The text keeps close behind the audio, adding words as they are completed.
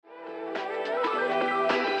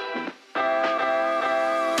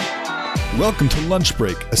Welcome to Lunch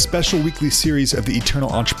Break, a special weekly series of the Eternal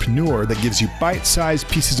Entrepreneur that gives you bite-sized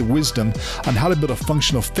pieces of wisdom on how to build a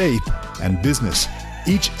functional faith and business.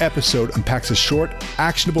 Each episode unpacks a short,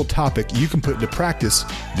 actionable topic you can put into practice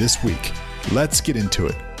this week. Let's get into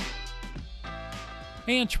it.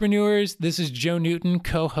 Hey entrepreneurs, this is Joe Newton,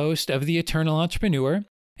 co-host of The Eternal Entrepreneur,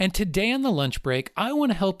 and today on the Lunch Break, I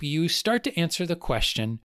want to help you start to answer the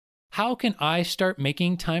question, how can I start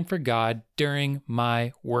making time for God during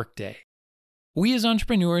my workday? We as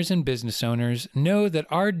entrepreneurs and business owners know that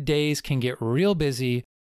our days can get real busy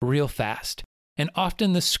real fast, and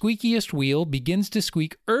often the squeakiest wheel begins to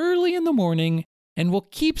squeak early in the morning and will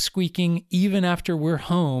keep squeaking even after we're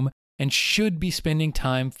home and should be spending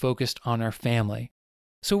time focused on our family.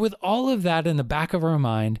 So with all of that in the back of our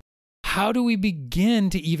mind, how do we begin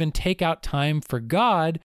to even take out time for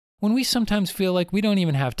God when we sometimes feel like we don't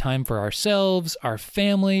even have time for ourselves, our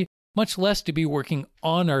family, much less to be working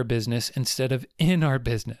on our business instead of in our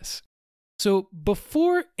business? So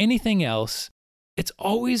before anything else, it's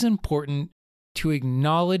always important to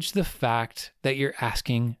acknowledge the fact that you're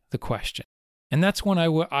asking the question. And that's where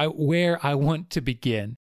I want to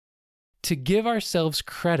begin. To give ourselves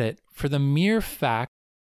credit for the mere fact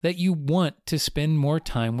that you want to spend more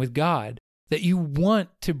time with God, that you want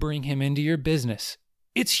to bring Him into your business.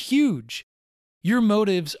 It's huge. Your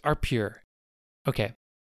motives are pure. Okay,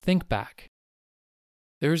 think back.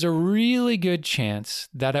 There's a really good chance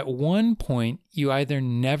that at one point you either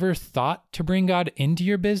never thought to bring God into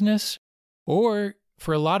your business, or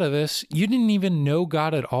for a lot of us, you didn't even know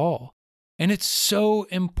God at all. And it's so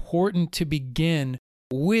important to begin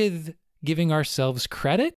with giving ourselves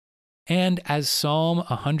credit. And as Psalm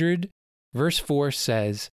 100, verse 4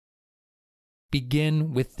 says,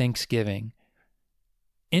 begin with thanksgiving.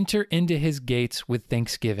 Enter into His gates with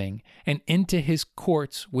thanksgiving, and into His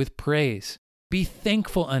courts with praise. Be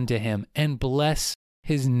thankful unto Him, and bless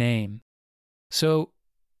His name. So,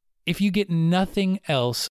 if you get nothing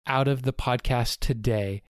else out of the podcast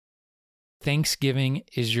today, Thanksgiving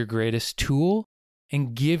is your greatest tool,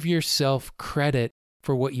 and give yourself credit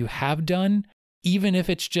for what you have done, even if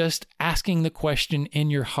it's just asking the question in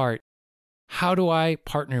your heart, how do I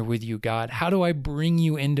partner with you, God? How do I bring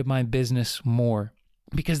you into my business more?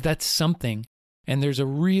 Because that's something, and there's a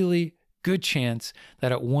really good chance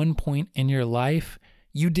that at one point in your life,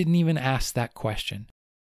 you didn't even ask that question.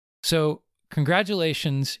 So,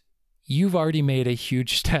 congratulations, you've already made a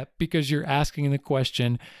huge step because you're asking the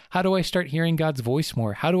question, how do I start hearing God's voice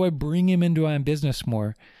more? How do I bring Him into my business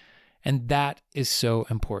more? And that is so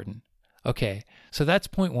important. Okay, so that's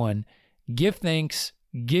point one. Give thanks,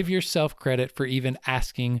 give yourself credit for even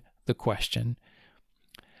asking the question.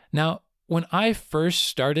 Now, when I first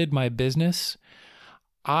started my business,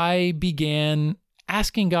 I began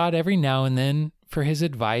asking God every now and then for His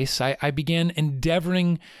advice. I began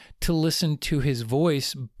endeavoring to listen to His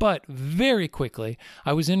voice, but very quickly,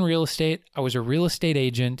 I was in real estate. I was a real estate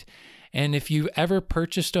agent. And if you've ever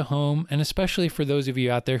purchased a home, and especially for those of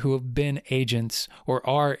you out there who have been agents or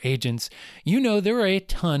are agents, you know there are a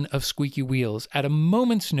ton of squeaky wheels. At a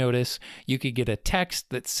moment's notice, you could get a text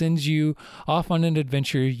that sends you off on an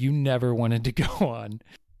adventure you never wanted to go on.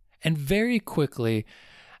 And very quickly,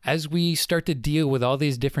 as we start to deal with all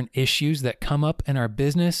these different issues that come up in our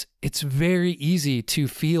business, it's very easy to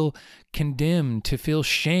feel condemned, to feel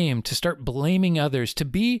shame, to start blaming others, to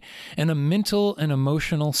be in a mental and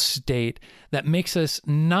emotional state that makes us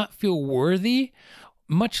not feel worthy,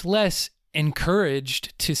 much less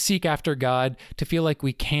encouraged to seek after God, to feel like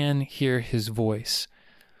we can hear His voice.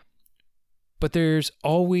 But there's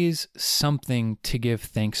always something to give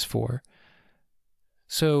thanks for.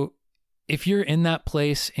 So, if you're in that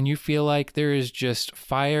place and you feel like there is just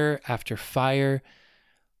fire after fire,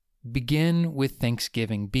 begin with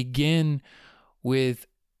thanksgiving. Begin with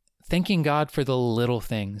thanking God for the little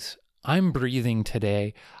things. I'm breathing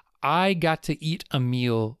today. I got to eat a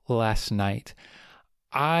meal last night.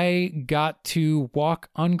 I got to walk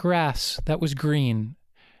on grass that was green.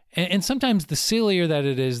 And sometimes the sillier that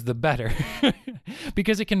it is, the better,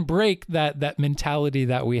 because it can break that mentality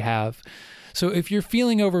that we have. So if you're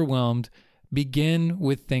feeling overwhelmed, begin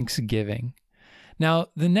with thanksgiving. Now,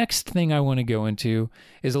 the next thing I want to go into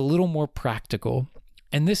is a little more practical,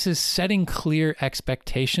 and this is setting clear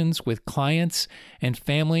expectations with clients and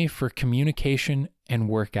family for communication and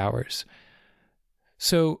work hours.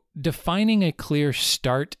 So defining a clear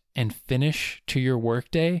start and finish to your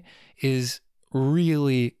workday is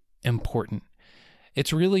really important.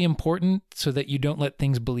 It's really important so that you don't let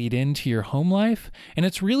things bleed into your home life. And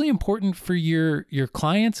it's really important for your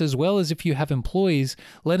clients, as well as if you have employees,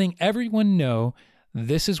 letting everyone know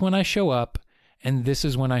this is when I show up and this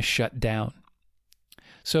is when I shut down.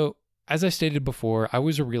 So, as I stated before, I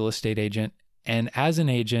was a real estate agent, and as an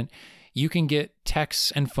agent, you can get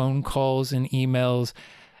texts and phone calls and emails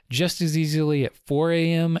just as easily at 4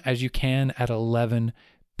 a.m. as you can at 11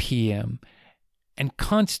 p.m. And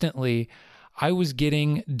constantly, I was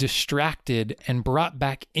getting distracted and brought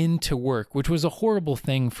back into work, which was a horrible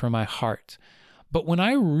thing for my heart. But when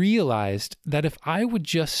I realized that if I would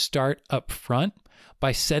just start up front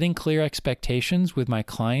by setting clear expectations with my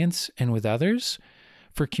clients and with others,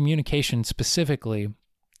 for communication specifically,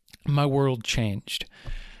 my world changed.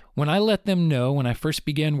 When I let them know, when I first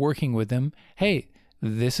began working with them, hey,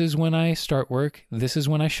 this is when I start work, this is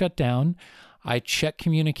when I shut down, I check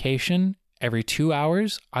communication every 2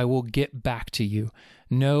 hours, I will get back to you.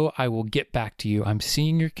 No, I will get back to you. I'm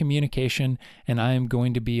seeing your communication and I am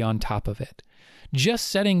going to be on top of it. Just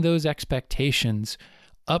setting those expectations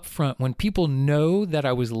up front, when people know that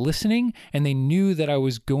I was listening and they knew that I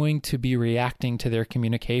was going to be reacting to their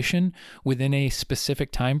communication within a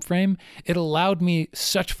specific time frame, it allowed me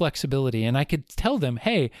such flexibility. And I could tell them,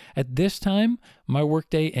 hey, at this time, my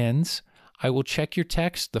workday ends. I will check your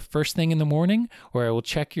text the first thing in the morning, or I will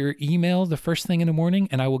check your email the first thing in the morning,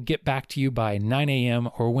 and I will get back to you by 9 a.m.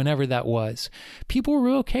 or whenever that was. People were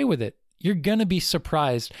okay with it. You're going to be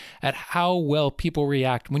surprised at how well people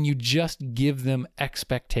react when you just give them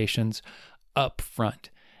expectations up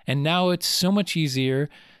front. And now it's so much easier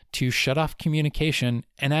to shut off communication.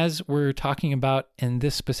 And as we're talking about in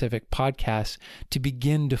this specific podcast, to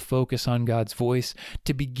begin to focus on God's voice,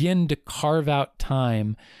 to begin to carve out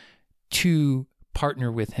time to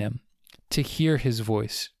partner with Him, to hear His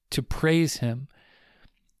voice, to praise Him.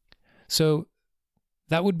 So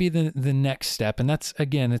that would be the next step. And that's,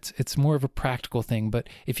 again, it's more of a practical thing. But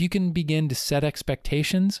if you can begin to set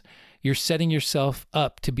expectations, you're setting yourself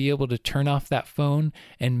up to be able to turn off that phone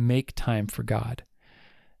and make time for God.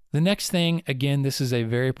 The next thing, again, this is a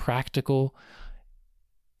very practical,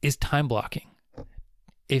 is time blocking.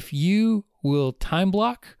 If you will time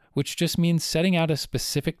block, which just means setting out a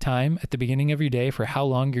specific time at the beginning of your day for how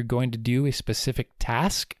long you're going to do a specific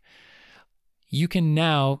task, you can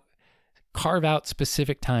now carve out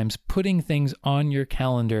specific times, putting things on your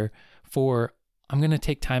calendar for, I'm going to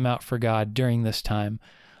take time out for God during this time.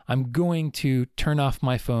 I'm going to turn off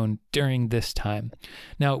my phone during this time.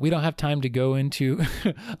 Now, we don't have time to go into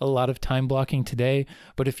a lot of time blocking today,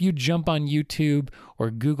 but if you jump on YouTube or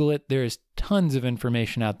Google it, there is tons of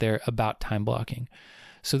information out there about time blocking.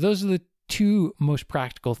 So those are the two most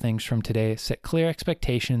practical things from today: set clear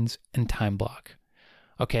expectations and time block.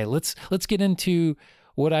 Okay, let's get into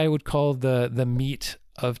what I would call the meat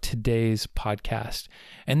of today's podcast.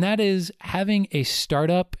 And that is having a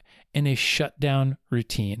startup and a shutdown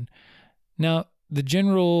routine. Now, the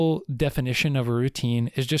general definition of a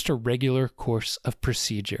routine is just a regular course of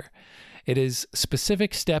procedure. It is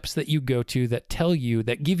specific steps that you go to that tell you,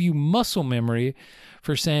 that give you muscle memory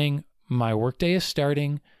for saying, my workday is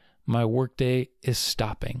starting, my workday is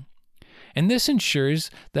stopping. And this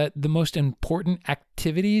ensures that the most important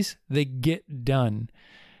activities, they get done.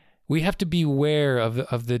 We have to be aware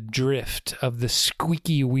of the drift, of the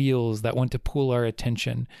squeaky wheels that want to pull our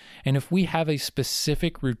attention. And if we have a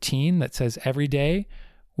specific routine that says every day,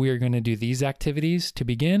 we are going to do these activities to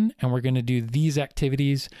begin, and we're going to do these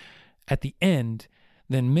activities at the end,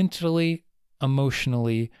 then mentally,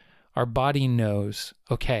 emotionally, our body knows,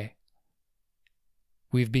 okay,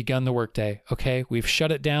 we've begun the workday. Okay, we've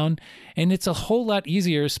shut it down. And it's a whole lot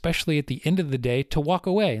easier, especially at the end of the day, to walk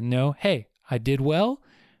away and know, hey, I did well.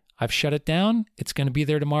 I've shut it down. It's going to be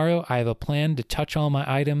there tomorrow. I have a plan to touch all my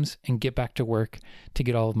items and get back to work to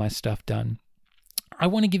get all of my stuff done. I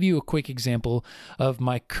want to give you a quick example of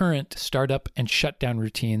my current startup and shutdown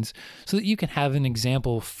routines so that you can have an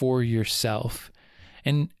example for yourself.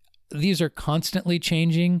 And these are constantly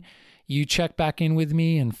changing. You check back in with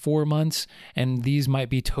me in 4 months, and these might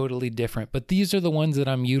be totally different. But these are the ones that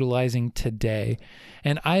I'm utilizing today.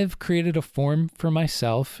 And I've created a form for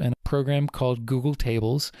myself in a program called Google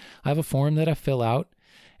Tables. I have a form that I fill out,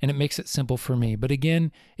 and it makes it simple for me. But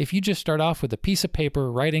again, if you just start off with a piece of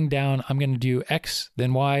paper, writing down, I'm going to do X,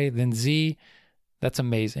 then Y, then Z, that's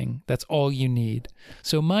amazing. That's all you need.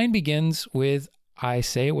 So mine begins with, I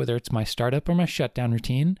say, whether it's my startup or my shutdown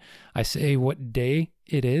routine, I say what day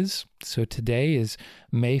it is. So today is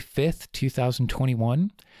May 5th,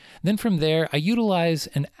 2021. Then from there, I utilize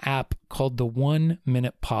an app called the 1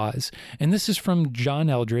 Minute Pause. And this is from John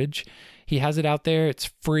Eldredge. He has it out there.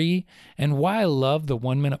 It's free. And why I love the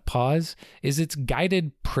 1 Minute Pause is it's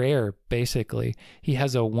guided prayer, basically. He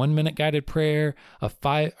has a 1 minute guided prayer,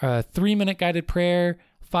 a 3 minute guided prayer,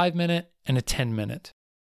 5 minute, and a 10 minute.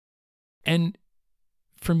 And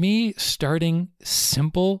for me, starting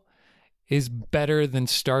simple is better than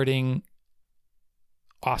starting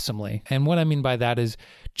awesomely. And what I mean by that is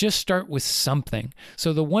just start with something.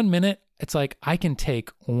 So the 1 minute, it's like I can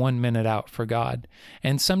take 1 minute out for God.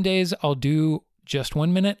 And some days I'll do just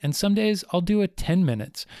 1 minute, and some days I'll do 10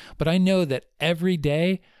 minutes. But I know that every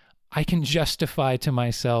day I can justify to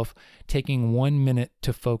myself taking 1 minute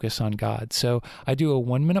to focus on God. So I do a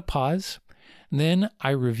 1 minute pause. Then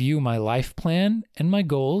I review my life plan and my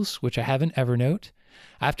goals, which I have in Evernote.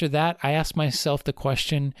 After that, I ask myself the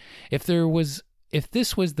question, if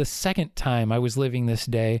this was the second time I was living this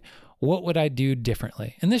day, what would I do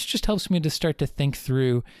differently? And this just helps me to start to think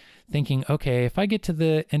through, thinking, okay, if I get to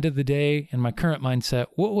the end of the day in my current mindset,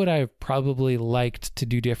 what would I have probably liked to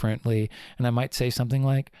do differently? And I might say something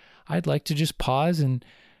like, I'd like to just pause and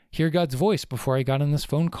hear God's voice before I got on this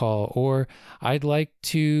phone call, or I'd like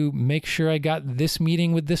to make sure I got this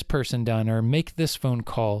meeting with this person done, or make this phone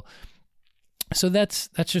call. So that's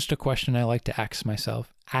just a question I like to ask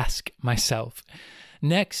myself.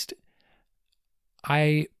 Next,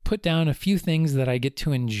 I put down a few things that I get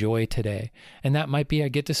to enjoy today. And that might be I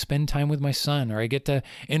get to spend time with my son, or I get to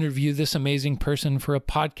interview this amazing person for a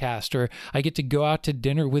podcast, or I get to go out to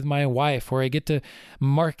dinner with my wife, or I get to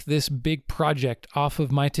mark this big project off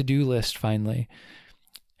of my to-do list finally.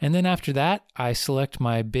 And then after that, I select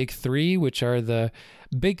my big three, which are the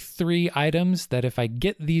big three items that if I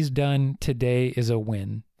get these done, today is a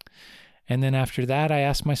win. And then after that, I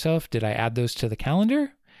ask myself, did I add those to the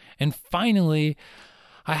calendar? And finally,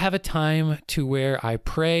 I have a time to where I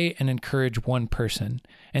pray and encourage one person.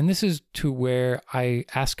 And this is to where I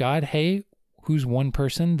ask God, hey, who's one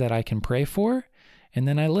person that I can pray for? And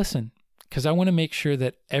then I listen, because I want to make sure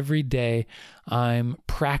that every day I'm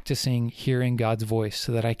practicing hearing God's voice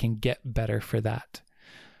so that I can get better for that.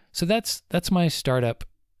 So that's my startup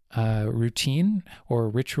routine or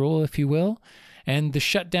ritual, if you will. And the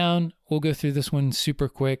shutdown, we'll go through this one super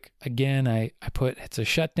quick. Again, I put it's a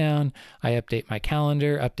shutdown. I update my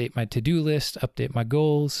calendar, update my to-do list, update my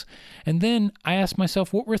goals. And then I ask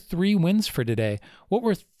myself, what were 3 wins for today? What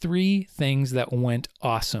were 3 things that went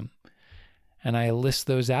awesome? And I list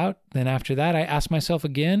those out. Then after that, I ask myself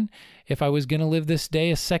again, if I was going to live this day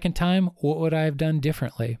a second time, what would I have done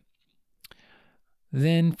differently?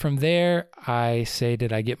 Then from there, I say,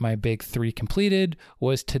 did I get my big 3 completed?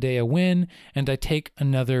 Was today a win? And I take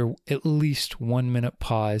another at least 1 minute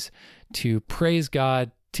pause to praise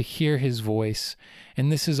God, to hear his voice. And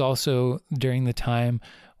this is also during the time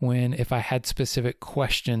when if I had specific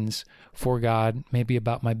questions for God, maybe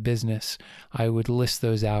about my business, I would list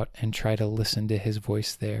those out and try to listen to his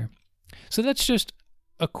voice there. So that's just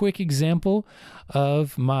a quick example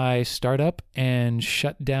of my startup and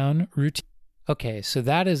shutdown routine. Okay, so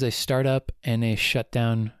that is a startup and a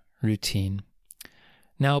shutdown routine.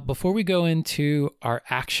 Now, before we go into our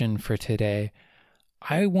action for today,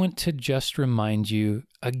 I want to just remind you,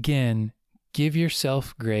 again, give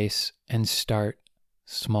yourself grace and start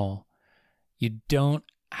small. You don't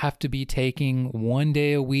have to be taking 1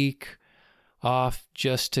 day a week off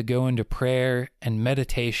just to go into prayer and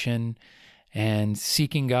meditation and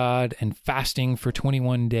seeking God and fasting for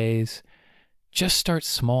 21 days. Just start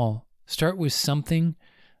small. Start with something,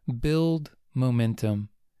 build momentum,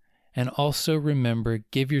 and also remember,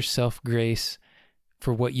 give yourself grace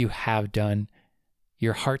for what you have done.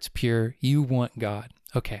 Your heart's pure. You want God.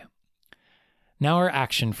 Okay. Now our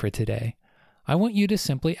action for today. I want you to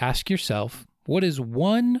simply ask yourself, what is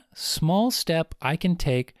one small step I can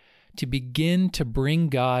take to begin to bring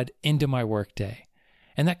God into my workday?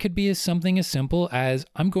 And that could be something as simple as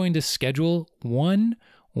I'm going to schedule one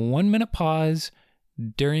 1 minute pause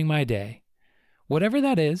during my day. Whatever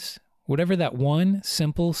that is, whatever that one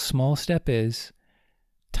simple small step is,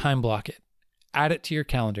 time block it. Add it to your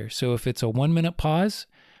calendar. So if it's a 1 minute pause,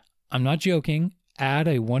 I'm not joking, add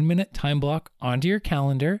a 1 minute time block onto your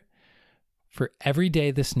calendar for every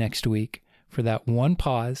day this next week for that one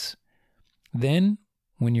pause. Then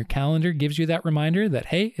when your calendar gives you that reminder that,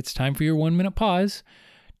 hey, it's time for your 1 minute pause,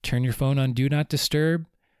 turn your phone on Do Not Disturb,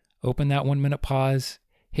 open that 1 minute pause,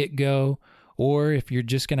 hit go. Or if you're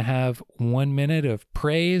just going to have 1 minute of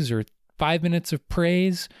praise or 5 minutes of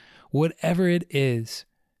praise, whatever it is,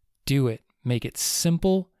 do it. Make it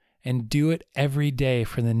simple and do it every day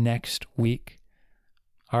for the next week.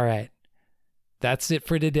 All right. That's it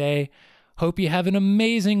for today. Hope you have an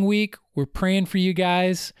amazing week. We're praying for you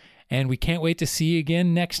guys, and we can't wait to see you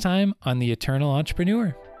again next time on The Eternal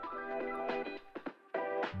Entrepreneur.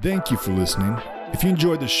 Thank you for listening. If you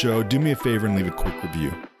enjoyed the show, do me a favor and leave a quick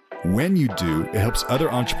review. When you do, it helps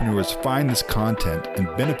other entrepreneurs find this content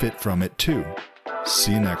and benefit from it too.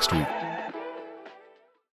 See you next week.